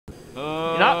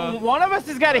One of us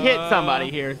has got to hit somebody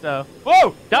here, so.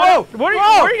 Whoa! Whoa! Where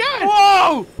are you going?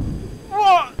 Whoa!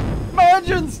 What? My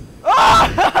engines!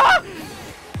 Ah!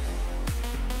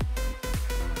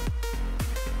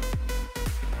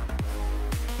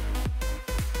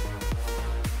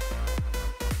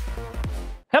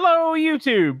 Hello,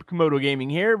 YouTube. Camodo Gaming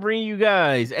here, bringing you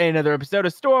guys another episode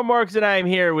of Stormworks, and I'm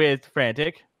here with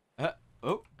Frantic.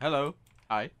 Oh, hello.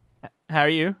 Hi. How are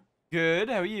you? Good.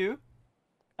 How are you?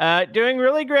 Doing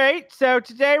really great. So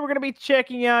today we're going to be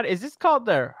checking out, is this called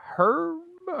the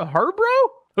HUBRO?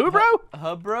 HUBRO?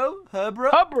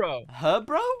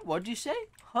 What'd you say?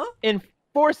 Huh?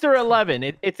 Enforcer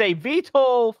 11. It's a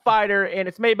VTOL fighter, and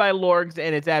it's made by Lorgs,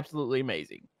 and it's absolutely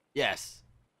amazing. Yes.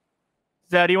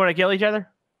 So do you want to kill each other?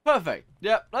 Perfect.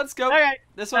 Yep, let's go. Okay.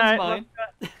 This one's mine.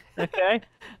 Okay.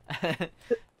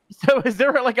 So is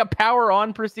there like a power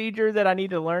on procedure that I need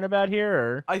to learn about here,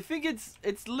 or? I think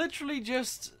it's literally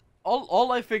just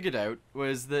all I figured out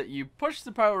was that you push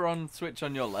the power on switch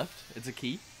on your left. It's a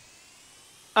key.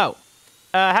 Oh.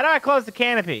 How do I close the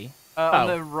canopy? On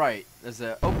the right. There's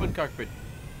an open cockpit.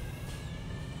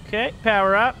 Okay,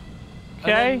 power up.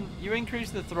 Okay. And then you increase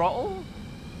the throttle.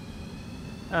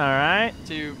 All right.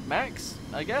 To max,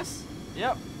 I guess.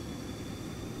 Yep.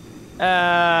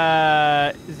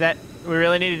 Is that we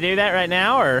really need to do that right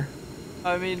now, or?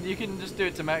 I mean, you can just do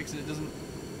it to max, and it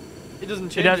doesn't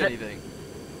change anything.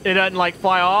 It doesn't like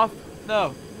fly off.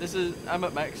 No, I'm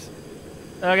at max.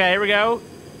 Okay, here we go.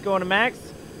 Going to max.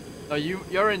 Oh,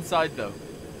 you're inside though.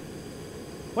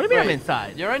 What do you mean I'm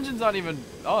inside? Your engines aren't even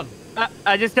on.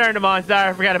 I just turned them on. Sorry,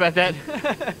 I forgot about that.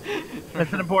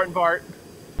 That's an important part.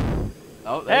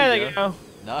 Oh, there you go. go.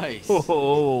 Nice.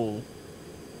 Oh.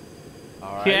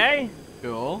 All right. Okay.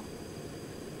 Cool.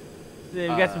 So we've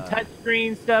got some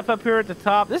touchscreen stuff up here at the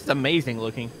top. This is amazing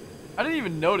looking. I didn't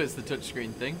even notice the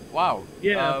touchscreen thing. Wow.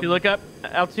 Yeah. If you look up,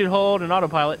 altitude hold and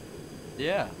autopilot.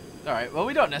 Yeah. All right. Well,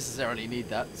 we don't necessarily need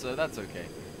that, so that's okay.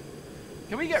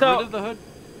 Can we get rid of the hood?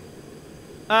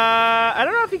 I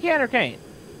don't know if you can or can't.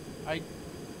 I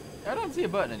don't see a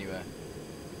button anywhere.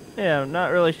 Yeah, I'm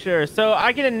not really sure. So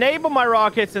I can enable my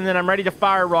rockets, and then I'm ready to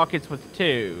fire rockets with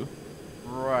 2.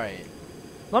 Right.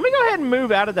 Let me go ahead and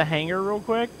move out of the hangar real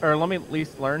quick, or let me at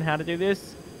least learn how to do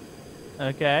this.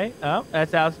 Okay. Oh,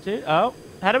 that's altitude. Oh,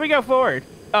 how do we go forward?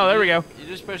 Oh, there we go. You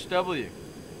just push W.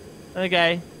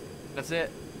 Okay. That's it.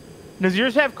 Does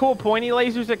yours have cool pointy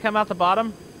lasers that come out the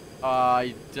bottom?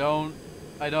 I don't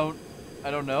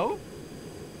know.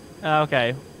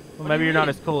 Okay. Well, maybe you're not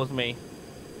as cool as me.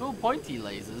 Cool pointy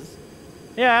lasers.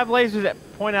 Yeah, I have lasers that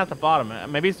point out the bottom.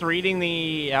 Maybe it's reading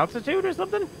the altitude or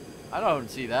something? I don't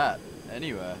see that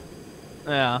anywhere.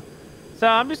 Yeah. So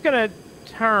I'm just going to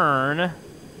turn.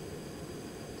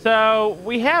 So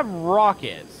we have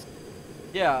rockets.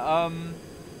 Yeah,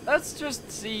 let's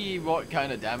just see what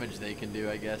kind of damage they can do,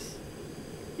 I guess.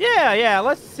 Yeah,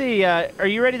 let's see. Are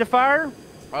you ready to fire?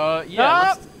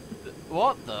 Yeah.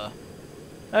 What the?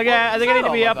 Okay, I think I need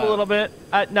to be up a little bit.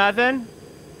 Nothing?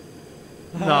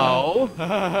 No.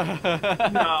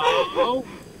 No.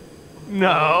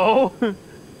 No.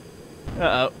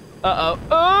 Uh-oh. Uh-oh.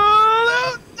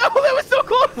 Oh, no, that was so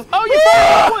close. Oh, you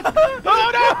said one.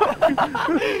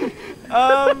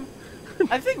 Oh, no.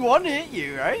 I think one hit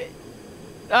you, right?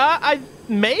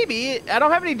 Maybe. I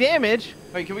don't have any damage.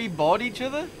 Wait, can we board each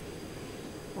other?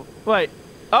 Wait.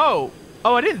 Oh,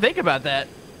 I didn't think about that.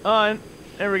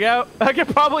 There we go. I could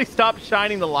probably stop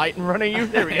shining the light in front of you.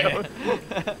 There we go.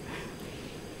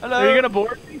 Hello. Are you gonna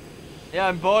board me? Yeah,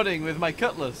 I'm boarding with my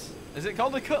cutlass. Is it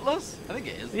called a cutlass? I think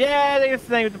it is. Yeah, I think it's the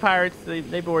thing with the pirates.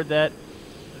 They board that.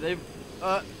 Come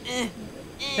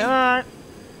on.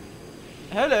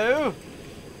 Hello.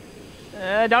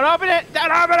 Don't open it.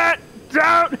 Don't open it.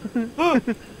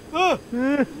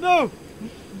 Don't. No.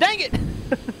 Dang it.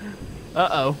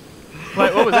 Uh-oh.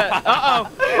 Wait, what was that? Uh-oh.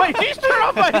 Wait, she's turned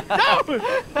off my...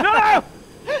 No!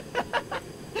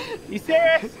 You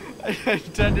serious? I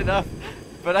turned it off,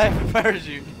 but I have a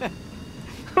parachute.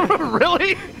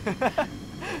 Really?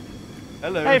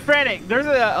 Hello. Hey, Frantic, there's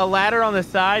a ladder on the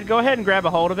side. Go ahead and grab a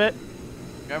hold of it.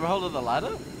 Grab a hold of the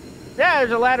ladder? Yeah,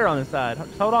 there's a ladder on the side.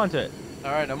 Just hold on to it.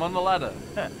 All right, I'm on the ladder.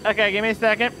 Okay, give me a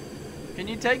second. Can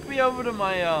you take me over to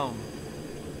my,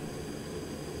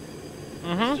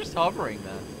 It's just hovering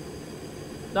there.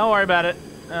 Don't worry about it.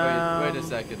 Wait a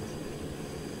second.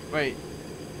 Wait.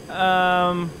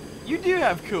 You do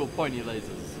have cool pointy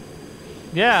lasers.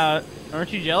 Yeah,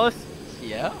 aren't you jealous?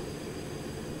 Yeah.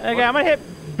 Okay, what? I'm gonna hit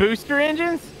booster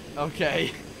engines.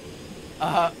 Okay.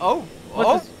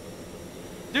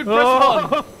 Dude, press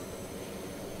one.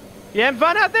 You having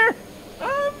fun out there?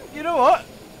 You know what?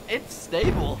 It's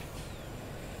stable.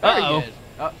 Very Uh-oh. good.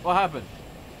 What happened?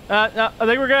 No, I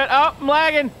think we're good. Oh, I'm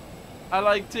lagging. I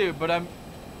like too, but I'm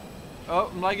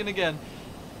lagging again.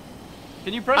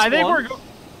 Can you press I think one?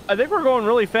 I think we're going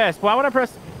really fast. Why would I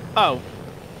press? Oh.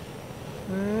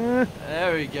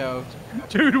 There we go.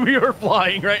 Dude, we are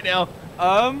flying right now.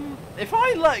 If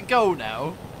I let go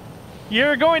now,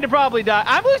 You're going to probably die.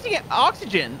 I'm losing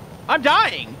oxygen. I'm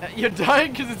dying. you're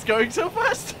dying because it's going so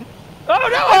fast. Oh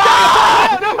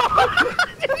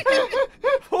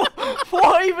no!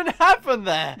 What even happened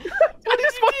there? What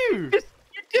did you do?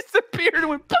 You disappeared and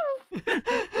went poof.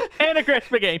 And I crashed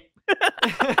my game.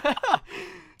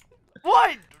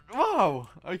 What? Wow.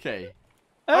 Okay.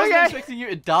 I wasn't Okay. expecting you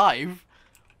to dive.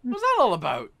 What was that all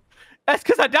about? That's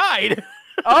because I died.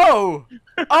 Oh.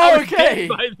 I Oh, was okay.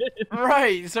 dead by then.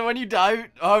 Right. So when you dive,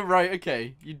 oh right,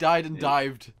 okay. You died and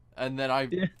dived, and then I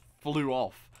flew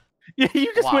off. Yeah,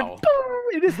 you just went Wow. boom.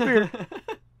 You disappeared.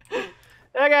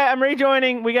 Okay, I'm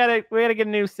rejoining. We gotta get a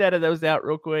new set of those out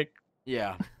real quick.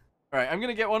 Yeah. All right. I'm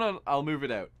gonna get one. I'll move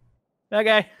it out.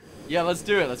 Okay. Yeah. Let's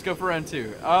do it. Let's go for round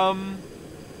 2.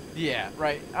 Yeah.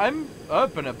 Right. I'm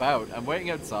up and about. I'm waiting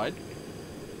outside.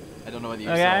 I don't know whether you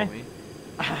saw me.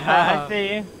 I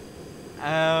see you.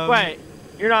 Wait,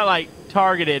 you're not like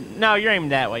targeted. No, you're aiming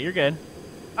that way. You're good.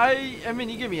 I mean,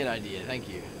 you give me an idea. Thank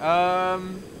you.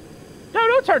 No,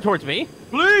 don't turn towards me.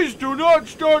 Please do not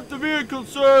start the vehicle,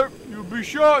 sir. You'll be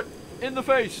shot in the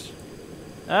face.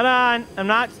 Hold on. I'm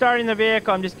not starting the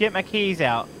vehicle. I'm just getting my keys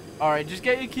out. All right, just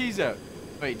get your keys out.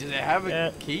 Wait, does it have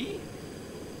a key?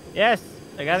 Yes,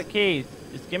 I got the keys.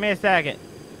 Just give me a second.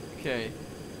 Okay.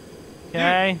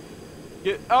 Okay.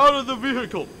 Get out of the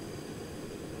vehicle.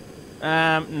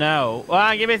 No.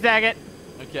 Well, give me a second.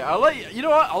 Okay, I'll let you. You know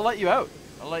what? I'll let you out.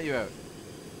 I'll let you out.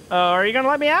 Oh, are you gonna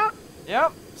let me out?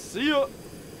 Yep. See ya.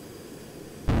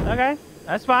 Okay,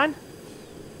 that's fine.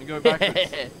 I'm going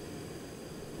backwards.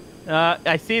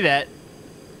 I see that.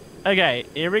 Okay,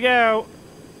 here we go.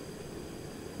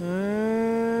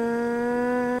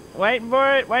 Waiting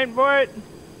for it, waiting for it.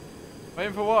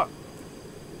 Waiting for what?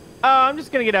 Oh, I'm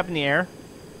just gonna get up in the air.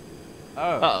 Oh.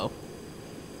 Uh-oh.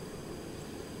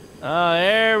 Oh,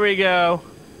 there we go.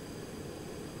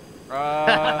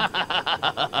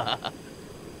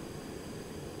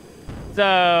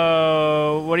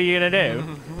 So, what are you gonna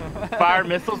do? Fire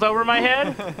missiles over my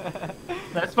head?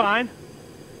 That's fine.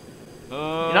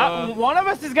 Not one of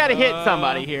us has got to hit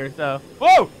somebody here, so.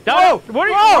 Whoa! Don't, Whoa! where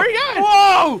are Whoa! you going?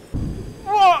 Whoa!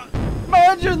 What? My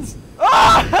engines!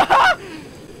 Ah!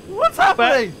 What's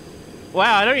happening?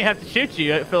 Wow, I don't even have to shoot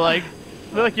you. I feel like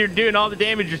you're doing all the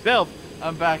damage yourself.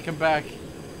 I'm back. I'm back.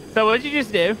 So what'd you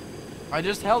just do? I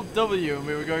just held W and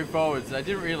we were going forwards. And I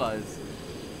didn't realize.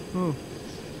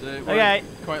 Okay.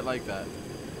 Quite like that.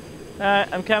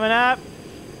 I'm coming up.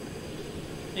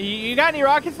 You got any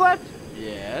rockets left?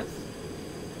 Yes.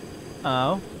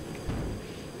 Oh.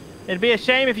 It'd be a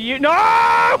shame if you. No!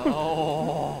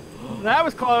 Oh. That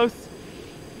was close.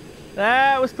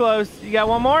 That was close. You got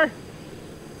one more?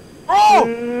 Oh!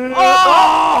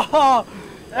 Oh!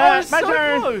 That was my so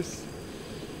turn. close.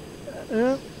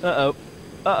 Uh-oh.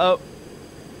 Uh-oh.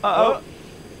 Uh-oh.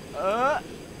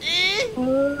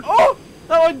 Oh!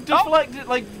 That one deflected,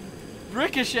 like,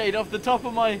 ricocheted off the top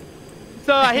of my...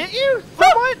 So I hit you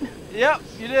somewhat? Yep,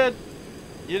 you did.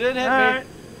 You did hit me.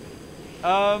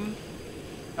 Oh,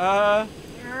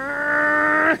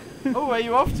 where are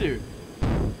you off to?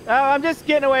 I'm just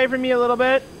getting away from you a little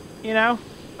bit, you know?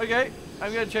 Okay,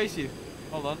 I'm gonna chase you.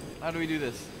 Hold on. How do we do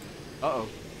this? Uh-oh.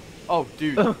 Oh,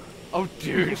 dude. Oh,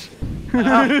 dude.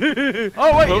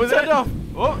 Oh, wait, you turned off.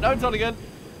 Oh, now it's on again.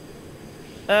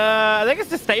 I think it's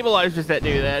the stabilizers that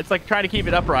do that. It's like trying to keep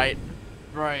it upright.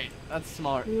 Right, that's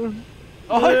smart. Oh,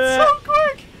 it's so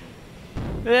quick.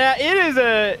 Yeah,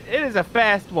 it is a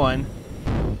fast one.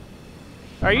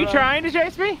 Are you trying to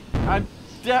chase me?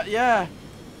 Yeah.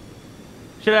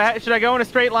 Should I go in a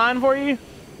straight line for you?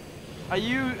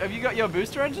 Have you got your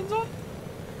booster engines on?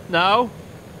 No.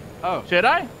 Oh. Should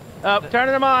I? Oh,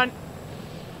 turning them on.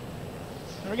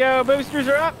 There we go. Boosters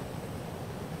are up.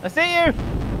 I see you.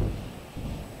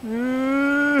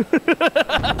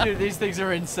 Dude, these things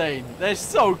are insane. They're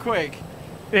so quick.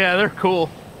 Yeah, they're cool.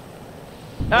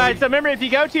 Alright, so remember, if you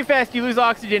go too fast, you lose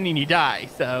oxygen and you die.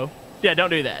 So, yeah, don't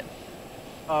do that.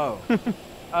 Oh.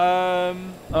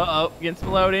 Uh-oh, getting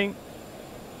some loading.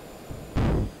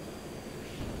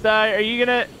 So, are you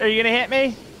gonna hit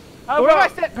me? Or if I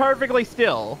sit perfectly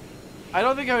still? I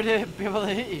don't think I would be able to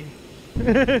hit you.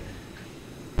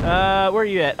 Where are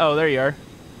you at? Oh, there you are.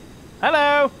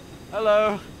 Hello.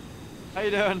 Hello. How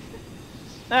you doing?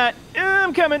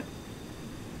 I'm coming.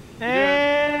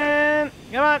 And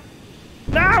come on.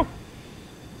 No.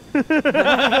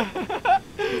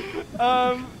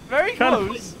 Very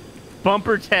close.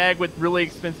 Bumper tag with really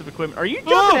expensive equipment. Are you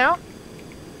jumping out?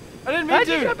 I didn't mean How'd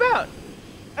to. you jump out?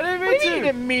 I didn't mean What do to. you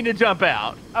didn't mean to jump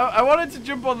out? I wanted to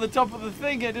jump on the top of the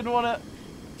thing. I didn't want to.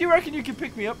 Do you reckon you can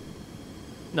pick me up?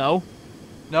 No.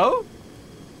 No?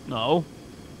 No.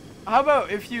 How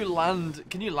about if you land?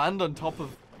 Can you land on top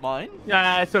of mine?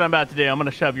 Yeah, that's what I'm about to do. I'm going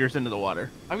to shove yours into the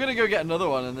water. I'm going to go get another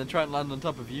one and then try and land on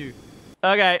top of you.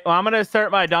 Okay, well, I'm going to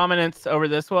assert my dominance over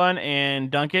this one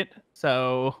and dunk it.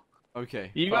 So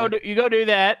Okay. you go do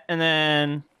that, and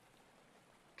then...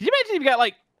 Could you imagine if you got,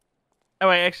 like... Oh,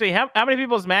 wait, actually, how many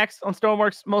people is max on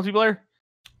Stormworks multiplayer?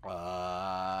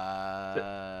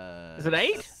 Is it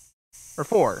 8? Or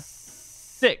 4?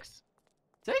 6?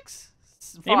 6?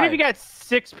 Even if you got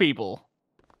 6 people.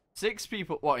 6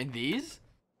 people? What, in these?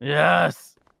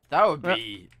 Yes. That would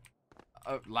be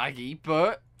laggy,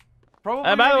 but probably.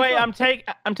 By the really way, fun.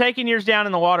 I'm taking yours down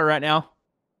in the water right now.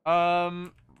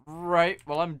 Right.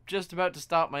 Well, I'm just about to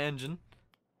start my engine.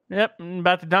 Yep, I'm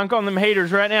about to dunk on them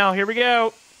haters right now. Here we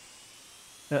go.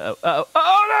 Uh-oh. Uh-oh.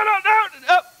 Oh,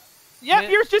 no. Yep,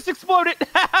 yours just exploded.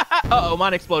 Uh-oh,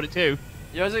 mine exploded too.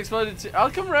 Yours exploded too.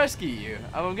 I'll come rescue you.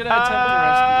 I'm going to attempt to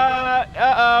rescue you.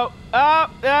 Uh-oh. Oh,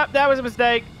 yep, that was a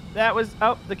mistake. That was...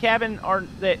 Oh, the cabin aren't...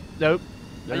 Nope.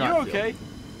 Are you okay?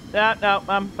 No,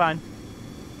 I'm fine.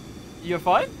 You're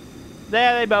fine?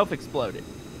 Yeah, they both exploded.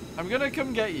 I'm going to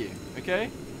come get you, okay?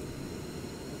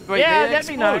 Wait, yeah, they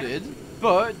exploded,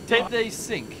 but did they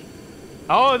sink?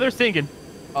 Oh, they're sinking.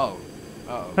 Oh.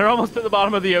 Uh-oh. They're almost at the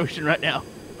bottom of the ocean right now.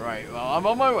 Right, well, I'm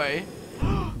on my way.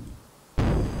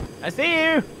 I see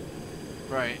you.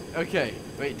 Right, okay.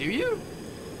 Wait, do you?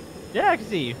 Yeah, I can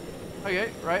see you.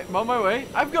 Okay, right, I'm on my way.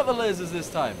 I've got the lasers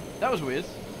this time. That was weird.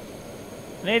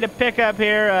 I need to pick up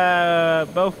here.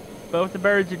 Both the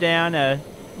birds are down.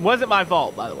 Wasn't my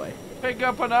fault, by the way. Pick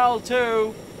up an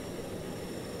L2.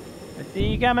 I see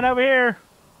you coming over here.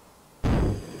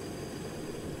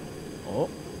 Oh.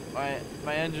 My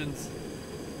engines.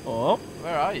 Oh.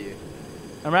 Where are you?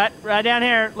 I'm right down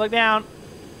here. Look down.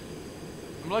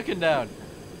 I'm looking down.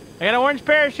 I got an orange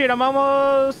parachute. I'm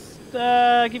almost.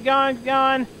 Keep going. Keep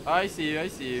going. I see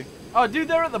you. Oh, dude,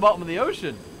 they're at the bottom of the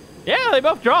ocean. Yeah, they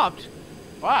both dropped.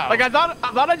 Wow. Like I thought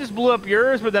I just blew up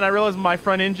yours, but then I realized my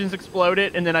front engines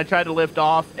exploded, and then I tried to lift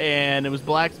off, and it was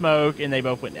black smoke, and they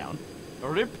both went down.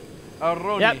 Rip.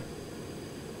 Roni. Yep.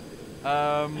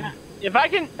 If I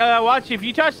can watch, if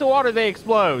you touch the water, they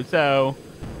explode. So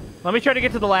let me try to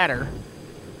get to the ladder.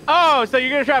 Oh, so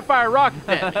you're gonna try to fire a rocket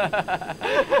then? Right.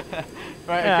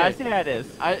 Yeah, Okay. I see how it is.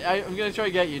 I'm gonna try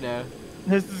to get you now.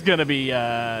 This is gonna be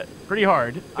pretty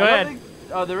hard. Go ahead.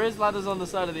 Oh, there is ladders on the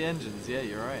side of the engines. Yeah,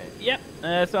 you're right. Yep.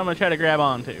 So I'm gonna try to grab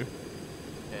onto.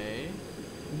 Okay.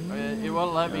 It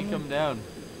won't let me come down.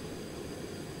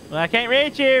 Well, I can't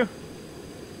reach you.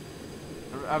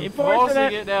 I'm Keep forcing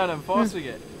forcing it down. I'm forcing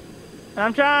it.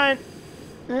 I'm trying.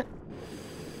 Oh,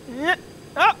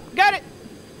 got it.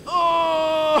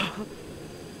 Oh!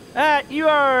 You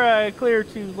are clear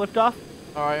to lift off.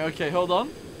 All right. Okay. Hold on.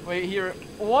 Wait here.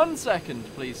 1 second,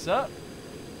 please, sir.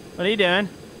 What are you doing?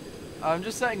 I'm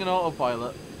just setting an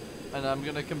autopilot, and I'm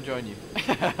gonna come join you.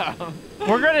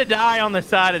 We're gonna die on the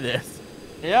side of this.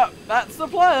 Yep, that's the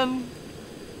plan.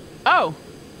 Oh.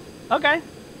 Okay.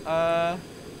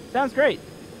 Sounds great.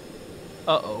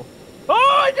 Uh-oh.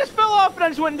 Oh, I just fell off and I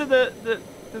just went into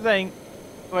the thing.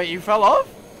 Wait, you fell off?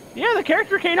 Yeah, the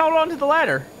character can't hold on to the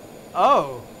ladder.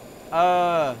 Oh.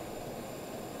 I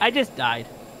just died.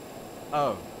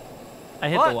 Oh. I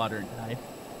hit What? the water and died.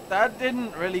 That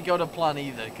didn't really go to plan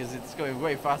either, because it's going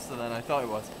way faster than I thought it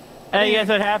was. Hey, guess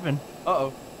what happened?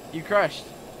 Uh-oh. You crashed.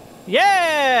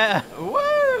 Yeah!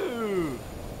 Woo!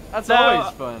 That's So,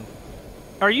 always fun.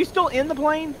 Are you still in the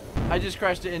plane? I just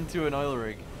crashed it into an oil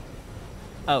rig.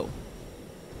 Oh.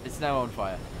 It's now on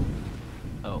fire.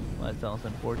 Oh, well, that sounds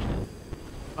unfortunate.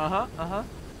 Uh-huh, uh-huh.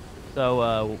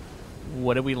 So,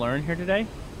 what did we learn here today?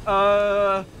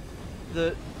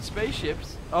 The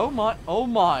spaceships. Oh my, oh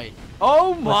my,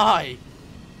 oh my!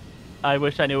 I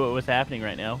wish I knew what was happening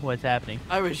right now. What's happening?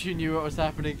 I wish you knew what was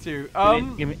happening too.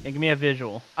 Give me a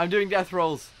visual. I'm doing death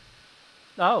rolls.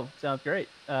 Oh, sounds great.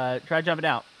 Try jumping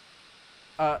out.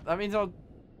 That means I'll...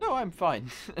 No, I'm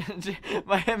fine.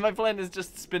 my plane is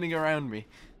just spinning around me.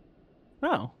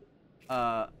 Oh.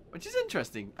 Which is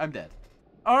interesting. I'm dead.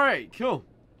 Alright, cool.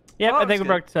 Yep, Well, I think we good.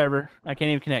 broke the server. I can't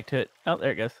even connect to it. Oh,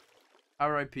 there it goes.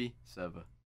 RIP server.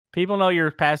 People know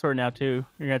your password now, too.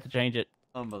 You're going to have to change it.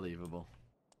 Unbelievable.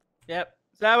 Yep.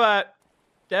 So,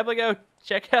 definitely go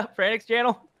check out Frantic's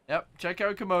channel. Yep, check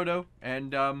out Camodo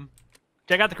and,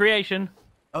 Check out the creation.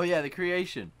 oh yeah, the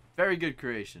creation. Very good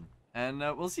creation. And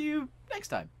we'll see you next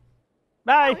time.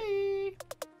 Bye.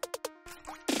 Bye.